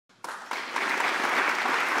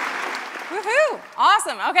Woohoo!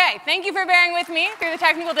 Awesome. Okay, thank you for bearing with me through the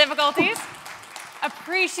technical difficulties.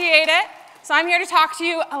 Appreciate it. So I'm here to talk to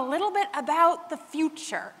you a little bit about the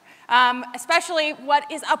future, especially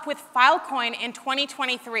what is up with Filecoin in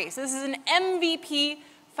 2023. So this is an MVP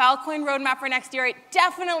Filecoin roadmap for next year. It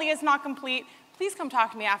definitely is not complete. Please come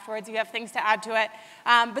talk to me afterwards. You have things to add to it.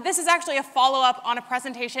 But this is actually a follow-up on a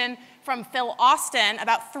presentation from Phil Austin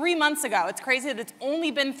about 3 months ago. It's crazy that it's only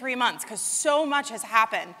been 3 months because so much has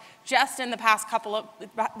happened just in the past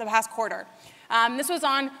quarter. This was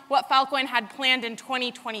on what Filecoin had planned in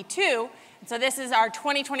 2022. And so this is our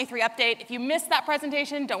 2023 update. If you missed that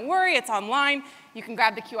presentation, don't worry, it's online. You can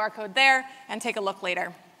grab the QR code there and take a look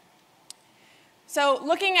later. So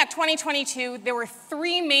looking at 2022, there were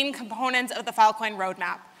 3 main components of the Filecoin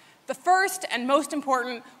roadmap. The first and most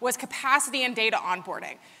important was capacity and data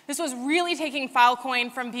onboarding. This was really taking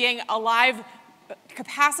Filecoin from being a live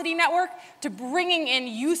capacity network to bringing in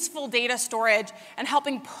useful data storage and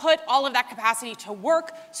helping put all of that capacity to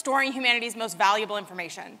work, storing humanity's most valuable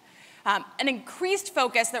information. An increased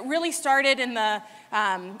focus that really started in the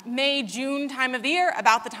May, June time of the year,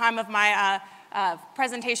 about the time of my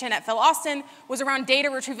presentation at Phil Austin, was around data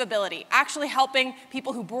retrievability, actually helping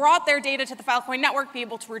people who brought their data to the Filecoin network be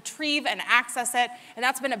able to retrieve and access it, and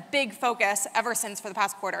that's been a big focus ever since for the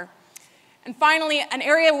past quarter. And finally, an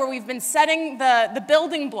area where we've been setting the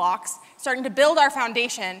building blocks, starting to build our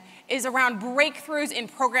foundation, is around breakthroughs in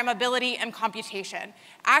programmability and computation,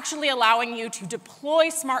 actually allowing you to deploy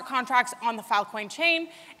smart contracts on the Filecoin chain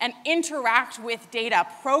and interact with data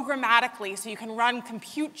programmatically so you can run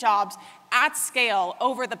compute jobs at scale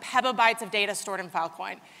over the petabytes of data stored in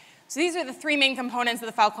Filecoin. So these are the 3 main components of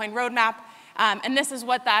the Filecoin roadmap, and this is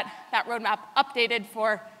what that roadmap updated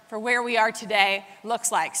for where we are today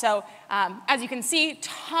looks like. So as you can see,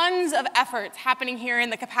 tons of efforts happening here in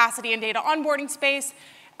the capacity and data onboarding space,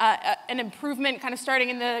 an improvement kind of starting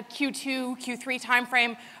in the Q2, Q3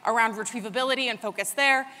 timeframe around retrievability and focus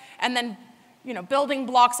there, and then building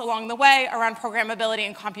blocks along the way around programmability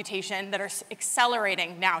and computation that are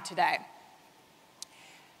accelerating now today.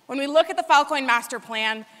 When we look at the Filecoin master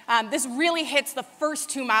plan, this really hits the first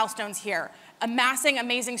 2 milestones here: amassing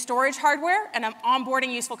amazing storage hardware and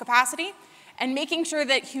onboarding useful capacity, and making sure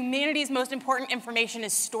that humanity's most important information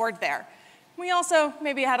is stored there. We also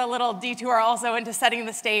maybe had a little detour also into setting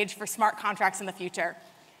the stage for smart contracts in the future.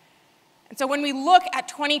 And so when we look at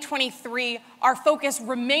 2023, our focus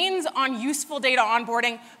remains on useful data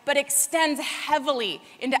onboarding, but extends heavily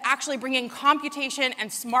into actually bringing computation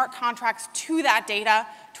and smart contracts to that data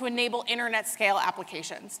to enable internet scale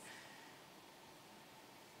applications.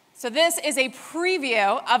 So this is a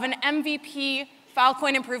preview of an MVP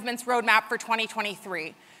Filecoin improvements roadmap for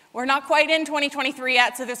 2023. We're not quite in 2023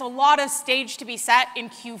 yet, so there's a lot of stage to be set in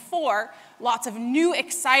Q4, lots of new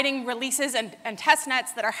exciting releases and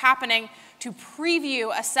testnets that are happening to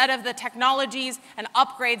preview a set of the technologies and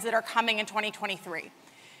upgrades that are coming in 2023.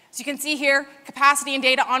 As you can see here, capacity and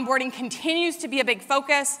data onboarding continues to be a big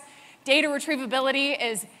focus. Data retrievability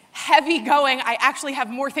is heavy going. I actually have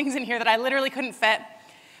more things in here that I literally couldn't fit.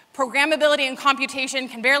 Programmability and computation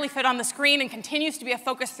can barely fit on the screen and continues to be a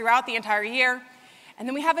focus throughout the entire year. And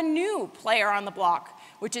then we have a new player on the block,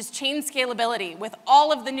 which is chain scalability, with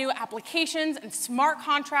all of the new applications and smart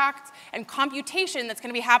contracts and computation that's going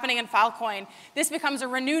to be happening in Filecoin. This becomes a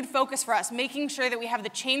renewed focus for us, making sure that we have the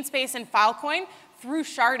chain space in Filecoin through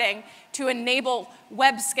sharding to enable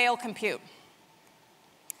web scale compute.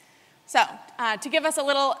 So to give us a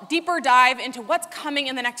little deeper dive into what's coming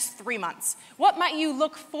in the next 3 months, what might you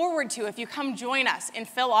look forward to if you come join us in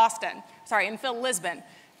Phil Lisbon?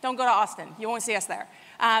 Don't go to Austin. You won't see us there.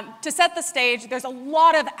 To set the stage, there's a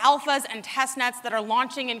lot of alphas and testnets that are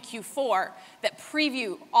launching in Q4 that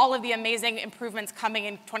preview all of the amazing improvements coming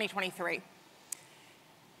in 2023.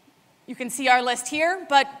 You can see our list here,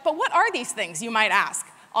 but what are these things, you might ask?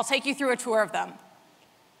 I'll take you through a tour of them.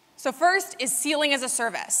 So first is sealing as a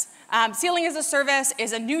service. Sealing as a service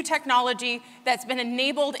is a new technology that's been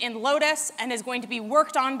enabled in Lotus and is going to be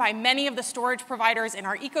worked on by many of the storage providers in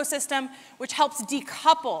our ecosystem, which helps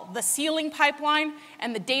decouple the sealing pipeline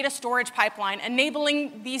and the data storage pipeline,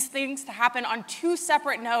 enabling these things to happen on 2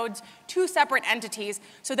 separate nodes, 2 separate entities,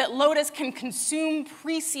 so that Lotus can consume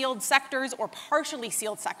pre-sealed sectors or partially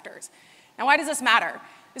sealed sectors. Now, why does this matter?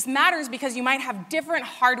 This matters because you might have different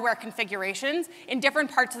hardware configurations in different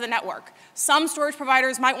parts of the network. Some storage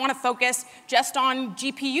providers might want to focus just on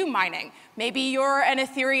GPU mining. Maybe you're an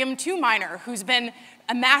Ethereum 2 miner who's been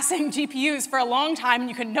amassing GPUs for a long time and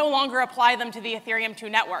you can no longer apply them to the Ethereum 2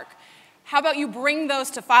 network. How about you bring those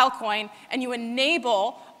to Filecoin and you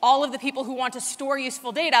enable all of the people who want to store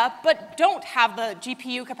useful data but don't have the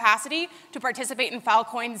GPU capacity to participate in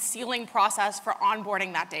Filecoin's sealing process for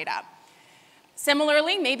onboarding that data.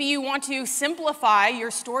 Similarly, maybe you want to simplify your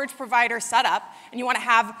storage provider setup and you want to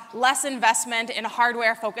have less investment in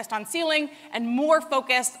hardware focused on sealing and more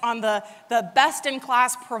focused on the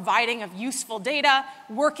best-in-class providing of useful data,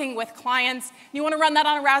 working with clients. You want to run that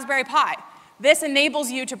on a Raspberry Pi. This enables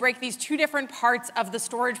you to break these two different parts of the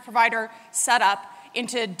storage provider setup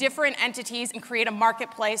into different entities and create a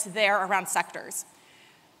marketplace there around sectors.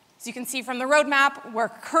 So you can see from the roadmap,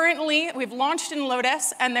 we've launched in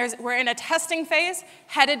Lotus, and we're in a testing phase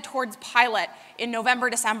headed towards pilot in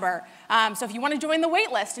November, December. So if you want to join the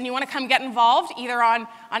waitlist and you want to come get involved, either on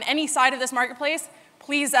any side of this marketplace,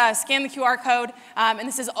 please scan the QR code. And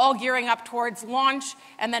this is all gearing up towards launch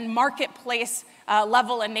and then marketplace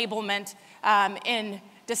level enablement in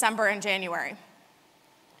December and January.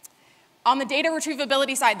 On the data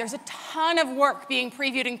retrievability side, there's a ton of work being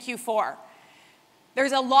previewed in Q4.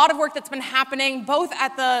 There's a lot of work that's been happening both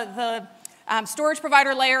at the storage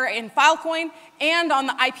provider layer in Filecoin and on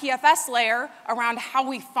the IPFS layer around how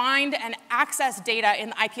we find and access data in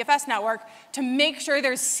the IPFS network to make sure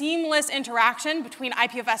there's seamless interaction between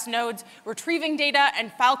IPFS nodes retrieving data and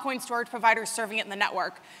Filecoin storage providers serving it in the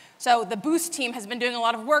network. So the Boost team has been doing a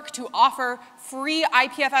lot of work to offer free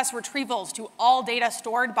IPFS retrievals to all data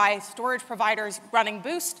stored by storage providers running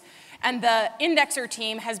Boost. And the indexer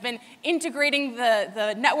team has been integrating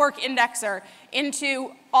the network indexer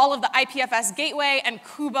into all of the IPFS gateway and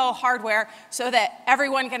Kubo hardware so that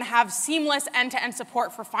everyone can have seamless end-to-end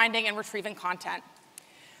support for finding and retrieving content.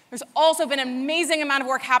 There's also been an amazing amount of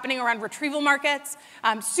work happening around retrieval markets.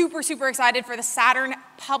 I'm super, super excited for the Saturn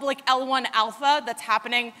public L1 alpha that's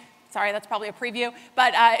happening. Sorry, that's probably a preview,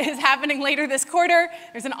 but is happening later this quarter.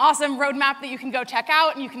 There's an awesome roadmap that you can go check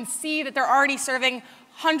out, and you can see that they're already serving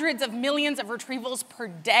hundreds of millions of retrievals per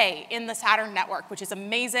day in the Saturn network, which is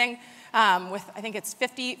amazing, with, I think it's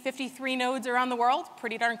 53 nodes around the world.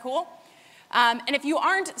 Pretty darn cool. And if you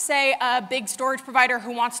aren't, say, a big storage provider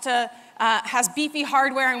who has beefy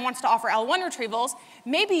hardware and wants to offer L1 retrievals,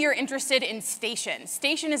 maybe you're interested in Station.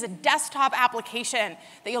 Station is a desktop application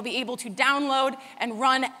that you'll be able to download and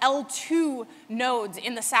run L2 nodes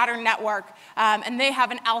in the Saturn network. And they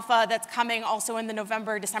have an alpha that's coming also in the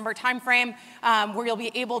November, December timeframe, where you'll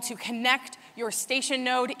be able to connect your Station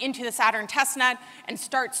node into the Saturn testnet and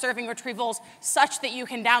start serving retrievals such that you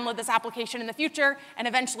can download this application in the future and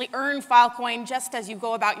eventually earn Filecoin just as you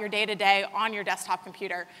go about your day-to-day on your desktop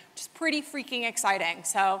computer, which is pretty freaking exciting.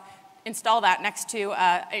 So install that next to your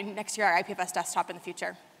IPFS desktop in the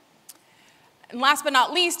future. And last but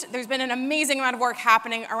not least, there's been an amazing amount of work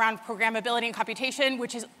happening around programmability and computation,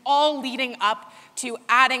 which is all leading up to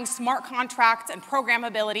adding smart contracts and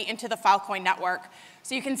programmability into the Filecoin network.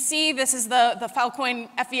 So you can see this is the Filecoin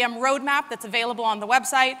FEM roadmap that's available on the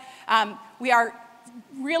website. We are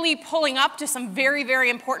really pulling up to some very, very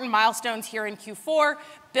important milestones here in Q4,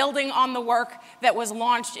 building on the work that was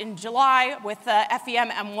launched in July with the FEM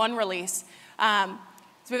M1 release. So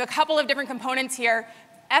we have a couple of different components here.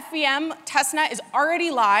 FEM testnet is already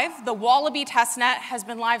live. The Wallaby testnet has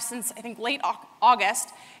been live since, I think, late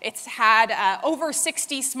August. It's had over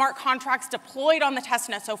 60 smart contracts deployed on the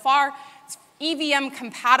testnet so far. It's EVM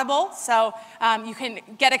compatible, so you can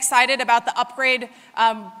get excited about the upgrade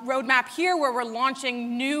roadmap here where we're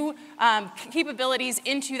launching new capabilities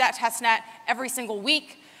into that testnet every single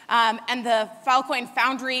week. And the Filecoin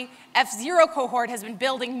Foundry F0 cohort has been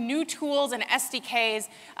building new tools and SDKs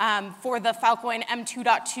for the Filecoin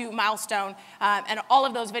M2.2 milestone. And all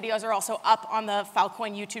of those videos are also up on the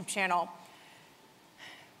Filecoin YouTube channel.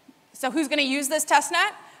 So who's going to use this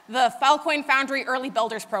testnet? The Filecoin Foundry Early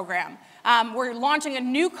Builders Program. We're launching a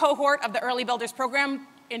new cohort of the Early Builders Program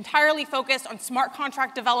entirely focused on smart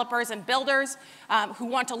contract developers and builders who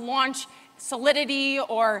want to launch Solidity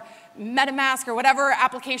or MetaMask or whatever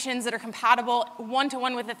applications that are compatible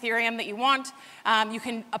one-to-one with Ethereum that you want. You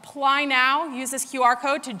can apply now, use this QR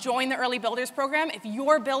code to join the Early Builders Program. If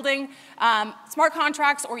you're building smart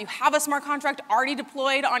contracts or you have a smart contract already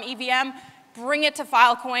deployed on EVM, bring it to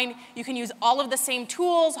Filecoin. You can use all of the same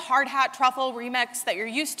tools, Hard Hat, Truffle, Remix that you're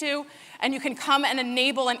used to, and you can come and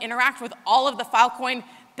enable and interact with all of the Filecoin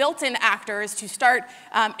built-in actors to start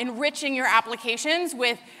enriching your applications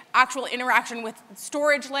with actual interaction with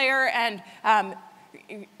storage layer and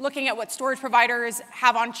looking at what storage providers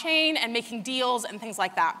have on chain and making deals and things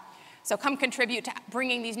like that. So come contribute to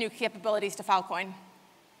bringing these new capabilities to Filecoin.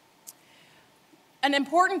 An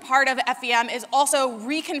important part of FEM is also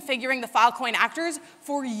reconfiguring the Filecoin actors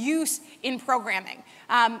for use in programming.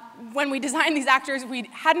 When we designed these actors, we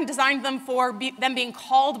hadn't designed them for them being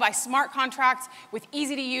called by smart contracts with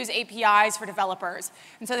easy-to-use APIs for developers.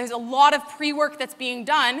 And so there's a lot of pre-work that's being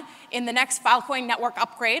done in the next Filecoin network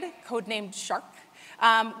upgrade, codenamed Shark,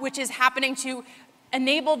 which is happening to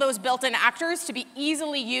enable those built-in actors to be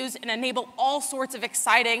easily used and enable all sorts of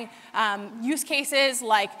exciting use cases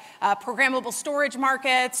like programmable storage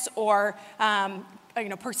markets or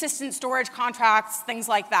persistent storage contracts, things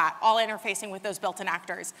like that, all interfacing with those built-in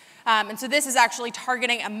actors. And so this is actually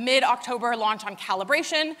targeting a mid-October launch on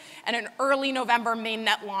calibration and an early November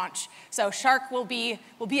mainnet launch. So Shark will be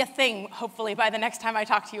a thing, hopefully, by the next time I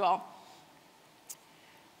talk to you all.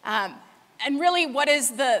 And really, what is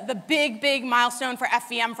the big milestone for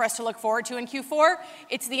FEM for us to look forward to in Q4?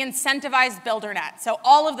 It's the incentivized buildernet. So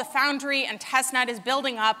all of the Foundry and testnet is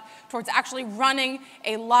building up towards actually running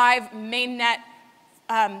a live mainnet,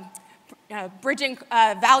 bridging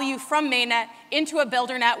value from mainnet into a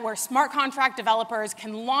buildernet where smart contract developers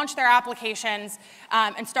can launch their applications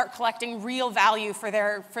and start collecting real value for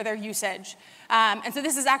their usage. And so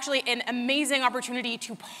this is actually an amazing opportunity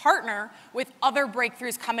to partner with other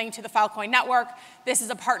breakthroughs coming to the Filecoin network. This is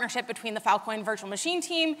a partnership between the Filecoin virtual machine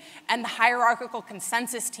team and the hierarchical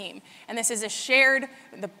consensus team. And this is a shared,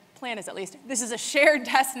 the plan is at least, this is a shared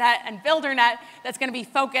testnet and buildernet that's going to be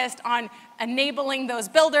focused on enabling those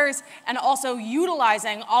builders and also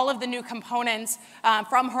utilizing all of the new components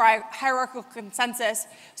from hierarchical consensus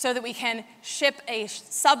so that we can ship a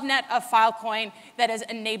subnet of Filecoin that is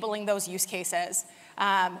enabling those use cases.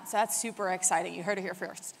 So that's super exciting. You heard it here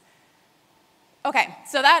first. Okay,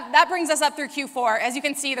 so that brings us up through Q4. As you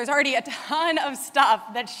can see, there's already a ton of stuff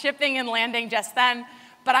that's shipping and landing just then,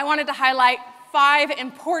 but I wanted to highlight 5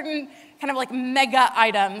 important kind of like mega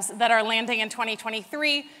items that are landing in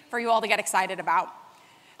 2023 for you all to get excited about.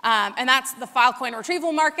 And that's the Filecoin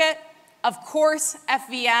retrieval market, of course,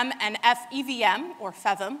 FVM and FEVM, or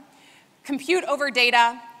FEVM, compute over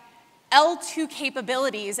data, L2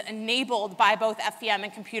 capabilities enabled by both FVM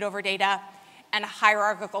and compute over data, and a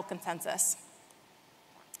hierarchical consensus.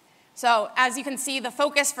 So as you can see, the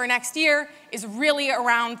focus for next year is really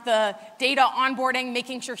around the data onboarding,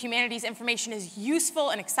 making sure humanity's information is useful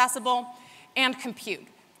and accessible, and compute,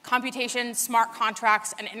 computation, smart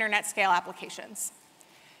contracts, and internet scale applications.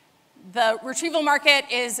 The retrieval market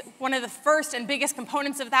is one of the first and biggest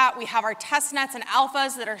components of that. We have our testnets and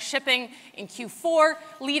alphas that are shipping in Q4,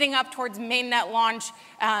 leading up towards mainnet launch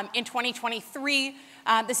in 2023.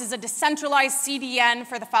 This is a decentralized CDN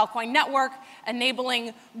for the Filecoin network,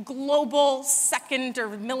 enabling global second or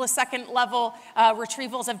millisecond level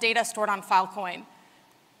retrievals of data stored on Filecoin.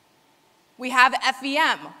 We have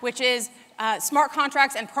FVM, which is smart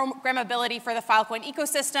contracts and programmability for the Filecoin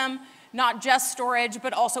ecosystem, not just storage,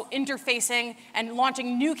 but also interfacing and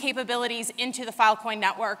launching new capabilities into the Filecoin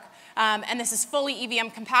network. And this is fully EVM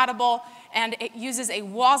compatible, and it uses a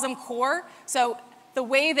WASM core. So the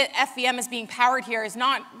way that FVM is being powered here is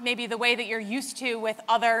not maybe the way that you're used to with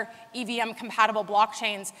other EVM-compatible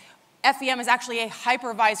blockchains. FVM is actually a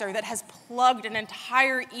hypervisor that has plugged an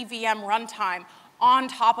entire EVM runtime on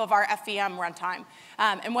top of our FVM runtime.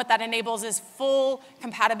 And what that enables is full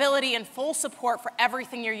compatibility and full support for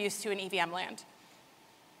everything you're used to in EVM land.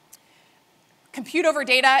 Compute over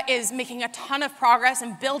data is making a ton of progress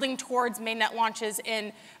and building towards mainnet launches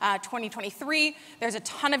in 2023. There's a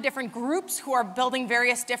ton of different groups who are building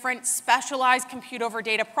various different specialized compute over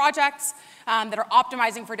data projects that are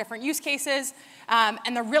optimizing for different use cases.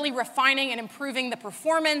 And they're really refining and improving the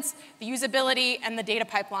performance, the usability, and the data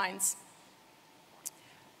pipelines.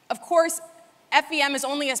 Of course, FVM is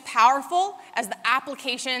only as powerful as the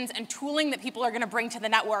applications and tooling that people are going to bring to the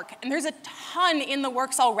network. And there's a ton in the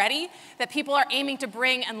works already that people are aiming to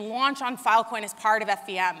bring and launch on Filecoin as part of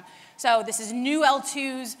FVM. So this is new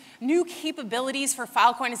L2s, new capabilities for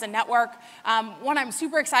Filecoin as a network. One I'm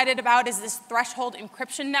super excited about is this threshold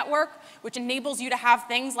encryption network, which enables you to have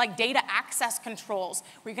things like data access controls,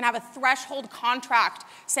 where you can have a threshold contract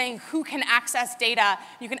saying who can access data.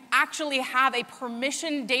 You can actually have a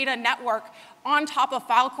permission data network on top of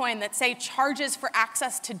Filecoin that, say, charges for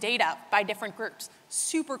access to data by different groups.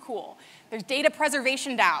 Super cool. There's data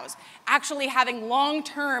preservation DAOs, actually having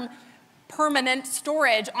long-term permanent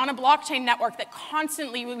storage on a blockchain network that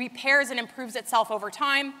constantly repairs and improves itself over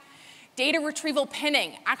time. Data retrieval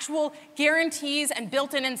pinning, actual guarantees and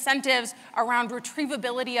built-in incentives around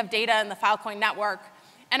retrievability of data in the Filecoin network.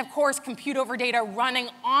 And of course, compute over data running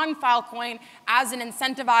on Filecoin as an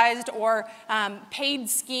incentivized or paid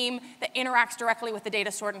scheme that interacts directly with the data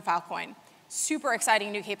stored in Filecoin. Super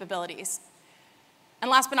exciting new capabilities. And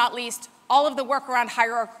last but not least, all of the work around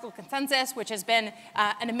hierarchical consensus, which has been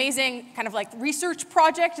an amazing kind of like research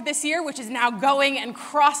project this year, which is now going and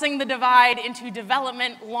crossing the divide into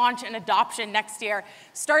development, launch, and adoption next year,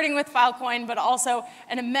 starting with Filecoin, but also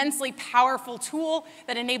an immensely powerful tool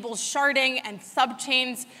that enables sharding and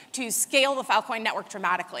subchains to scale the Filecoin network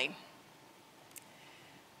dramatically.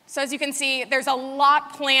 So as you can see, there's a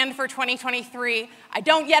lot planned for 2023. I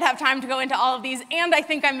don't yet have time to go into all of these, and I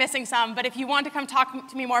think I'm missing some, but if you want to come talk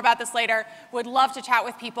to me more about this later, would love to chat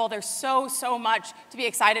with people. There's so much to be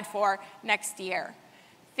excited for next year.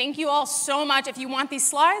 Thank you all so much. If you want these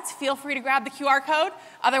slides, feel free to grab the QR code.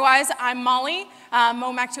 Otherwise, I'm Molly,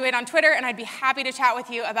 Momac28 on Twitter, and I'd be happy to chat with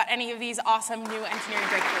you about any of these awesome new engineering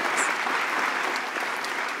breakthroughs.